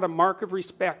 it's not a mark of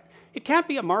respect. It can't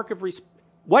be a mark of respect.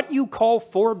 What you call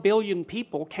 4 billion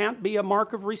people can't be a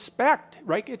mark of respect,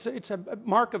 right? It's a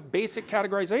mark of basic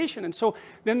categorization. And so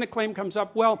then the claim comes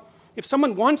up, well, if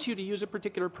someone wants you to use a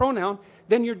particular pronoun,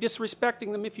 then you're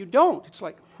disrespecting them if you don't. It's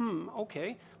like,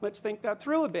 okay, let's think that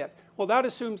through a bit. Well, that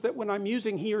assumes that when I'm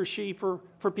using he or she for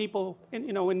people in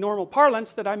normal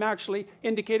parlance, that I'm actually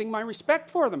indicating my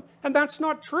respect for them. And that's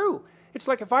not true. It's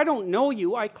like, if I don't know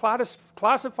you, I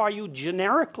classify you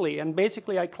generically, and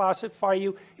basically I classify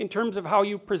you in terms of how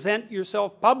you present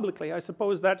yourself publicly. I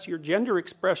suppose that's your gender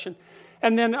expression.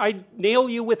 And then I nail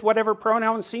you with whatever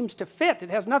pronoun seems to fit. It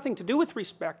has nothing to do with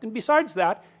respect. And besides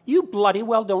that, you bloody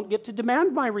well don't get to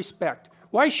demand my respect.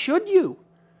 Why should you?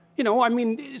 You know, I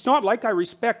mean, it's not like I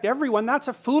respect everyone. That's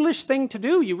a foolish thing to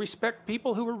do. You respect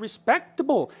people who are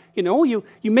respectable. You know, you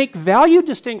make value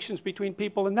distinctions between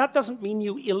people, and that doesn't mean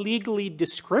you illegally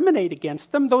discriminate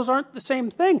against them. Those aren't the same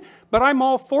thing. But I'm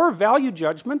all for value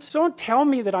judgments. Don't tell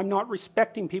me that I'm not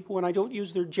respecting people when I don't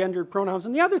use their gendered pronouns.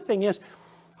 And the other thing is,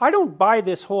 I don't buy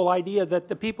this whole idea that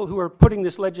the people who are putting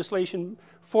this legislation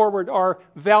forward are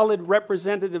valid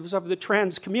representatives of the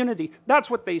trans community. That's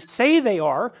what they say they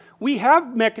are. We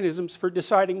have mechanisms for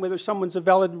deciding whether someone's a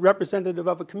valid representative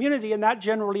of a community, and that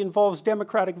generally involves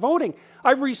democratic voting.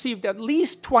 I've received at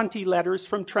least 20 letters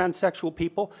from transsexual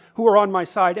people who are on my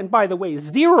side, and by the way,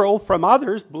 0 from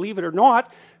others, believe it or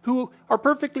not, who are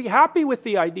perfectly happy with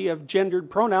the idea of gendered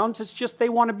pronouns. It's just they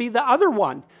want to be the other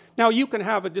one. Now, you can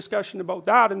have a discussion about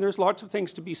that, and there's lots of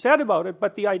things to be said about it,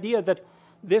 but the idea that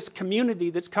this community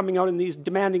that's coming out and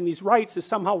demanding these rights is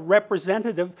somehow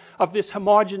representative of this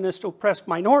homogenous oppressed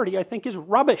minority, I think is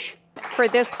rubbish. For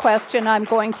this question, I'm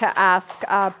going to ask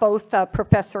both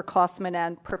Professor Kosman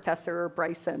and Professor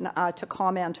Bryson to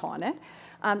comment on it.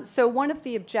 So one of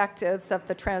the objectives of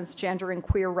the transgender and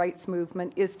queer rights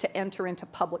movement is to enter into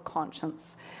public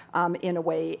conscience in a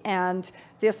way. And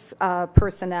this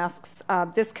person asks,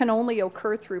 this can only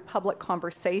occur through public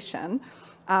conversation.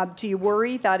 Do you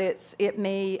worry that it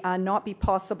may not be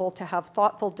possible to have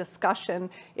thoughtful discussion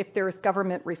if there is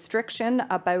government restriction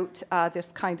about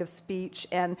this kind of speech?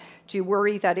 And do you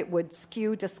worry that it would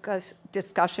skew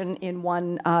discussion in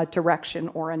one direction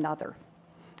or another?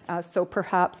 So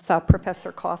perhaps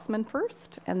Professor Kossman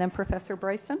first, and then Professor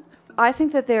Bryson. I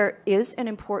think that there is an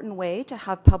important way to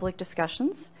have public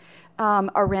discussions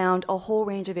around a whole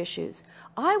range of issues.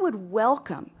 I would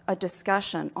welcome a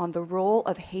discussion on the role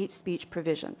of hate speech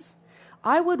provisions.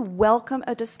 I would welcome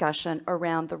a discussion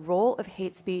around the role of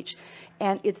hate speech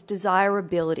and its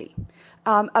desirability,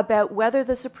 about whether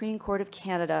the Supreme Court of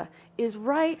Canada is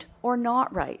right or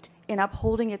not right in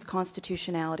upholding its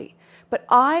constitutionality. But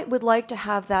I would like to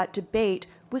have that debate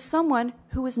with someone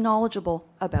who is knowledgeable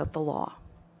about the law.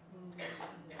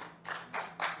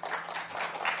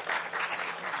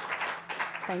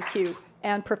 Thank you.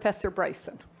 And Professor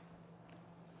Bryson.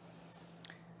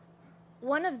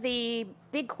 One of the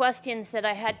big questions that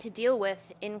I had to deal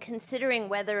with in considering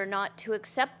whether or not to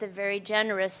accept the very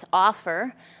generous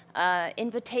offer,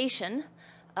 invitation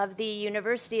of the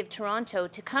University of Toronto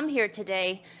to come here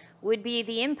today would be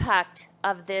the impact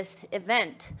of this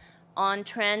event on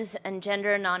trans and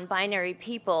gender non-binary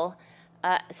people,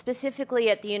 specifically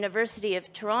at the University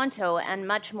of Toronto and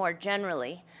much more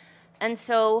generally. And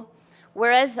so,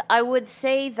 whereas I would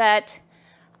say that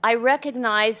I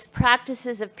recognize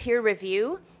practices of peer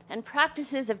review, and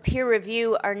practices of peer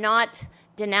review are not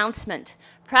denouncement.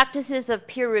 Practices of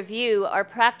peer review are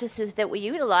practices that we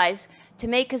utilize to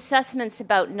make assessments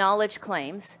about knowledge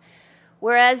claims,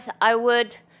 whereas I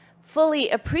would fully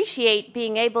appreciate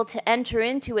being able to enter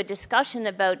into a discussion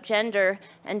about gender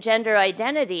and gender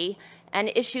identity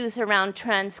and issues around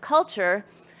trans culture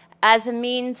as a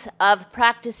means of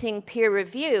practicing peer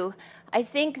review. I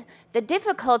think the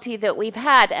difficulty that we've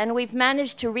had, and we've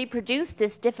managed to reproduce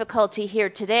this difficulty here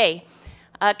today,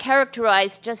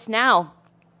 characterized just now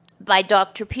by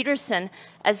Dr. Peterson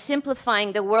as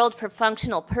simplifying the world for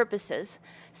functional purposes.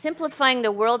 Simplifying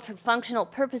the world for functional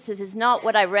purposes is not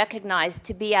what I recognize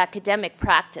to be academic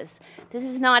practice. This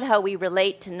is not how we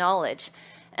relate to knowledge.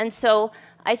 And so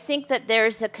I think that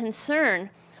there's a concern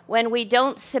when we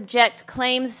don't subject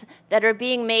claims that are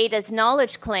being made as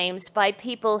knowledge claims by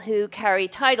people who carry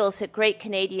titles at great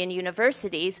Canadian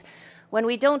universities, when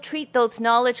we don't treat those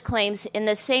knowledge claims in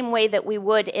the same way that we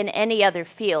would in any other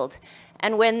field.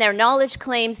 And when they're knowledge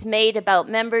claims made about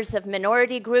members of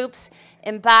minority groups,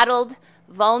 embattled,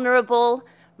 vulnerable,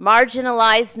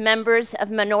 marginalized members of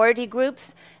minority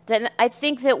groups, then I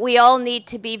think that we all need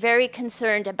to be very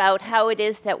concerned about how it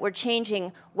is that we're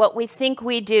changing what we think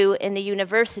we do in the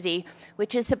university,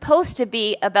 which is supposed to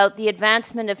be about the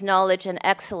advancement of knowledge and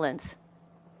excellence.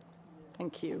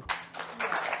 Thank you.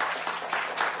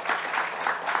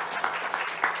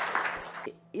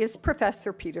 Is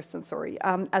Professor Peterson,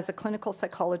 as a clinical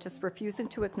psychologist, refusing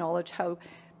to acknowledge how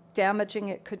damaging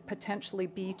it could potentially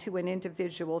be to an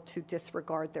individual to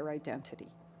disregard their identity?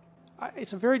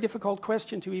 It's a very difficult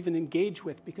question to even engage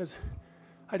with because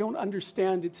I don't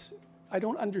understand it.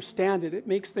 It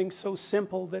makes things so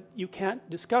simple that you can't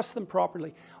discuss them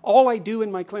properly. All I do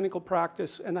in my clinical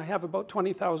practice, and I have about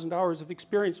 20,000 hours of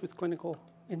experience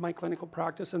in my clinical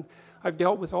practice, and I've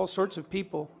dealt with all sorts of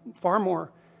people, far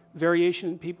more variation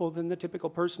in people than the typical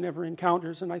person ever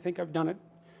encounters, and I think I've done it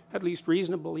at least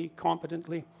reasonably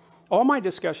competently. All my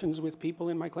discussions with people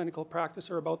in my clinical practice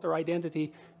are about their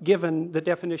identity, given the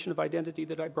definition of identity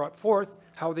that I brought forth,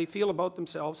 how they feel about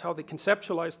themselves, how they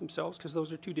conceptualize themselves, because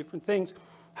those are two different things,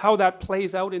 how that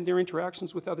plays out in their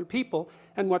interactions with other people,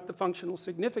 and what the functional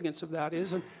significance of that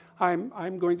is. And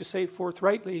I'm going to say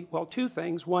forthrightly, well, two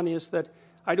things. One is that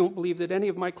I don't believe that any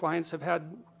of my clients have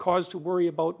had cause to worry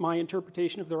about my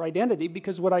interpretation of their identity,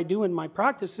 because what I do in my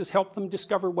practice is help them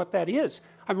discover what that is.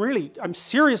 I'm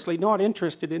seriously not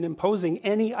interested in imposing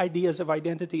any ideas of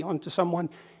identity onto someone,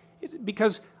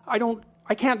 because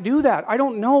I can't do that. I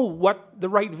don't know what the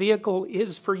right vehicle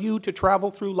is for you to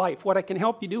travel through life. What I can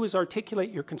help you do is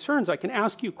articulate your concerns. I can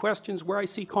ask you questions where I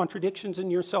see contradictions in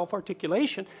your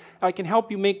self-articulation. I can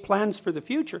help you make plans for the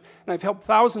future. And I've helped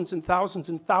thousands and thousands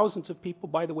and thousands of people,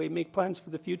 by the way, make plans for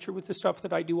the future with the stuff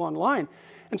that I do online.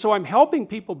 And so I'm helping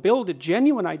people build a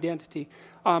genuine identity.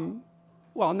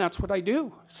 Well, and that's what I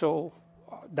do. So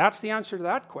that's the answer to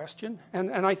that question,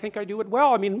 and I think I do it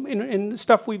well. I mean, in the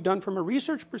stuff we've done from a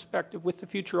research perspective with the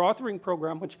Future Authoring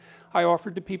Program, which I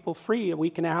offered to people free a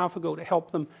week and a half ago to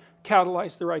help them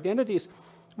catalyze their identities,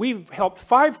 we've helped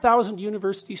 5,000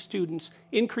 university students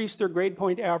increase their grade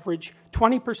point average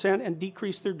 20% and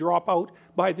decrease their dropout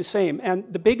by the same. And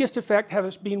the biggest effect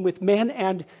has been with men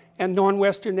and and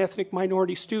non-Western ethnic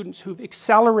minority students who've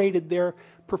accelerated their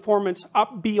performance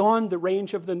up beyond the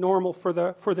range of the normal for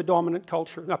the dominant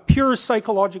culture. A pure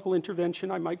psychological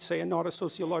intervention, I might say, and not a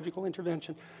sociological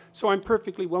intervention. So I'm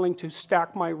perfectly willing to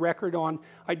stack my record on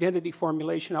identity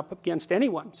formulation up against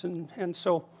anyone's. And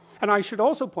I should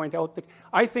also point out that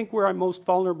I think where I'm most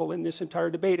vulnerable in this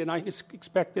entire debate, and I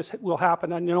expect this will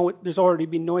happen, and there's already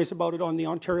been noise about it on the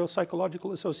Ontario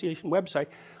Psychological Association website,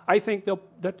 I think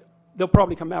they'll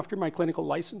probably come after my clinical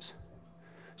license.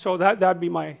 So that'd be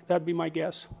my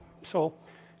guess. So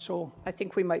I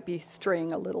think we might be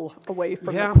straying a little away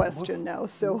from the question now.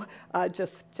 So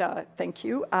thank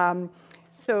you. No,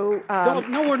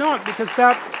 we're not, because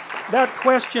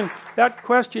that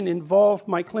question involved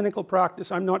my clinical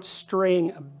practice. I'm not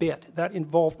straying a bit. That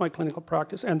involved my clinical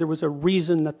practice, and there was a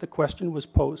reason that the question was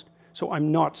posed. So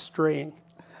I'm not straying.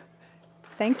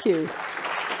 Thank you.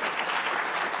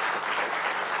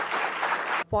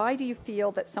 Why do you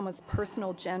feel that someone's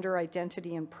personal gender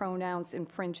identity and pronouns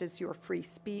infringes your free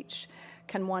speech?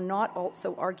 Can one not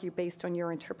also argue, based on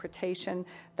your interpretation,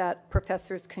 that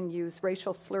professors can use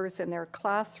racial slurs in their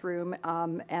classroom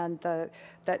and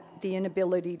that the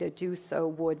inability to do so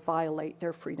would violate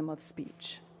their freedom of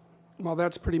speech? Well,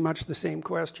 that's pretty much the same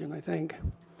question, I think.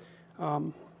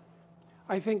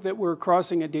 I think that we're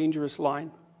crossing a dangerous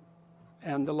line,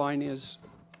 and the line is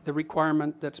the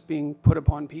requirement that's being put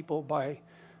upon people by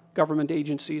government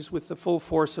agencies with the full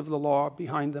force of the law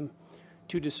behind them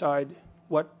to decide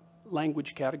what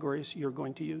language categories you're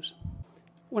going to use.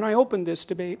 When I opened this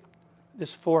debate,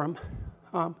 this forum,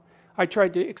 I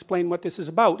tried to explain what this is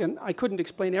about, and I couldn't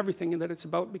explain everything that it's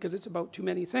about because it's about too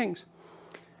many things.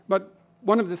 But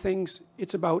one of the things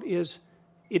it's about is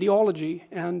ideology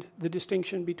and the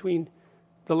distinction between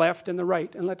the left and the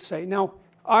right, and let's say. Now,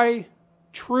 I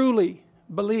truly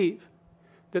believe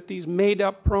that these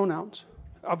made-up pronouns,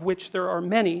 of which there are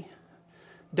many,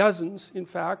 dozens, in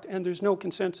fact, and there's no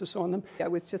consensus on them. I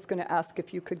was just going to ask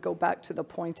if you could go back to the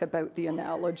point about the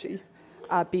analogy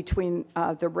between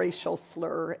the racial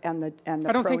slur and the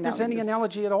I don't think there's any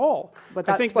analogy at all. But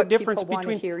that's I think what the difference people want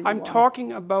to hear you I'm on.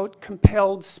 talking about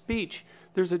compelled speech.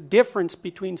 There's a difference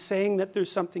between saying that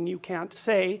there's something you can't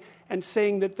say and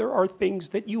saying that there are things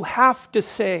that you have to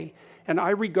say. And I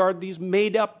regard these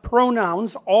made-up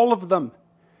pronouns, all of them,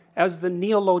 as the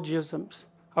neologisms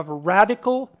of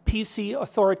radical PC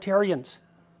authoritarians.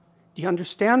 Do you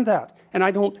understand that? And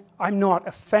I'm not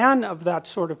a fan of that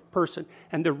sort of person.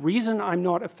 And the reason I'm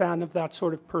not a fan of that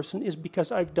sort of person is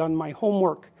because I've done my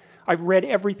homework. I've read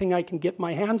everything I can get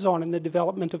my hands on in the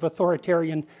development of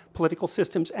authoritarian political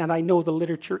systems, and I know the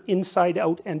literature inside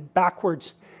out and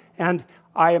backwards. And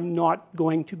I am not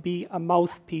going to be a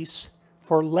mouthpiece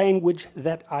for language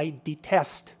that I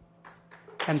detest.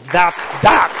 And that's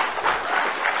that.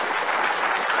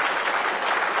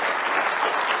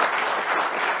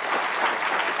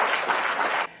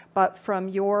 But from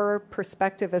your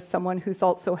perspective as someone who's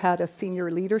also had a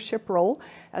senior leadership role,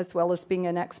 as well as being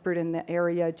an expert in the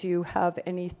area, do you have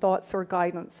any thoughts or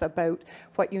guidance about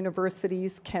what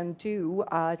universities can do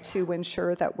to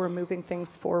ensure that we're moving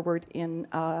things forward in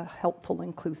a helpful,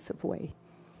 inclusive way?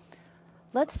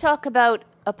 Let's talk about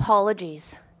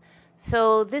apologies.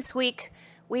 So this week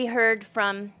we heard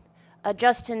from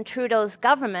Justin Trudeau's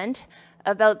government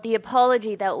about the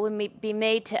apology that will be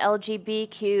made to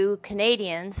LGBTQ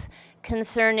Canadians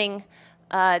concerning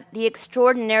the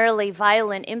extraordinarily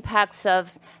violent impacts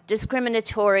of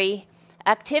discriminatory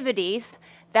activities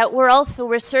that were also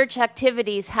research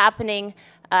activities happening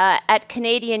at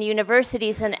Canadian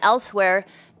universities and elsewhere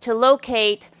to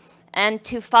locate and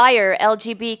to fire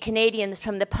LGBT Canadians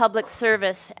from the public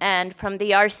service and from the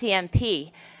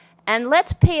RCMP. And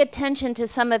let's pay attention to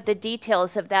some of the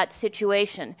details of that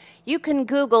situation. You can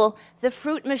Google the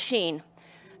fruit machine,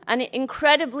 an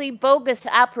incredibly bogus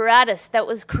apparatus that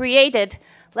was created,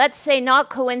 let's say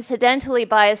not coincidentally,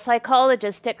 by a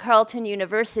psychologist at Carleton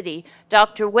University,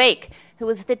 Dr. Wake, who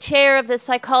was the chair of the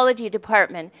psychology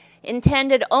department,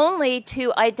 intended only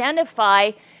to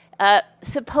identify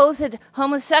supposed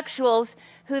homosexuals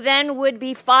who then would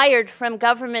be fired from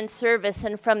government service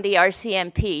and from the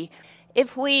RCMP.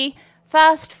 If we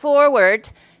fast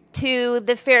forward to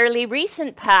the fairly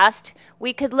recent past,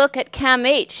 we could look at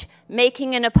CAMH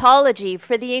making an apology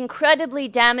for the incredibly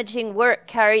damaging work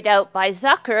carried out by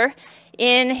Zucker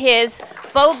in his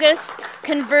bogus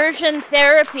conversion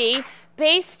therapy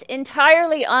based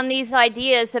entirely on these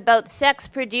ideas about sex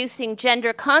producing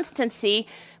gender constancy,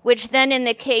 which then in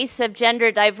the case of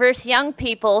gender diverse young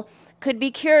people could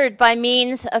be cured by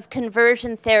means of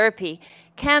conversion therapy.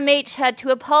 CAMH had to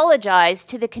apologize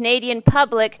to the Canadian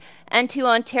public and to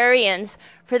Ontarians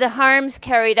for the harms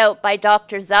carried out by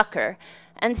Dr. Zucker.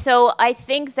 And so I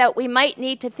think that we might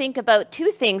need to think about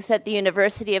two things at the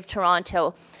University of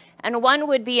Toronto. And one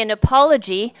would be an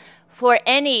apology for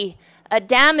any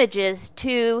damages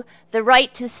to the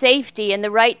right to safety and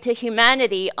the right to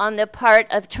humanity on the part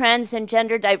of trans and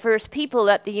gender diverse people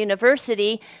at the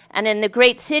university and in the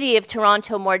great city of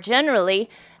Toronto more generally.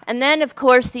 And then, of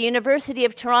course, the University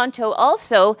of Toronto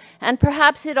also, and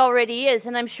perhaps it already is,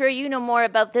 and I'm sure you know more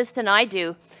about this than I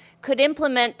do, could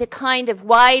implement the kind of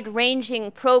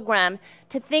wide-ranging program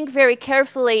to think very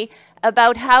carefully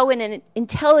about how in an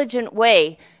intelligent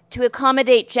way to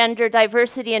accommodate gender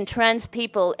diversity and trans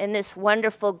people in this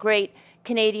wonderful, great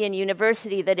Canadian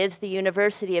university that is the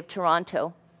University of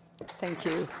Toronto. Thank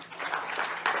you.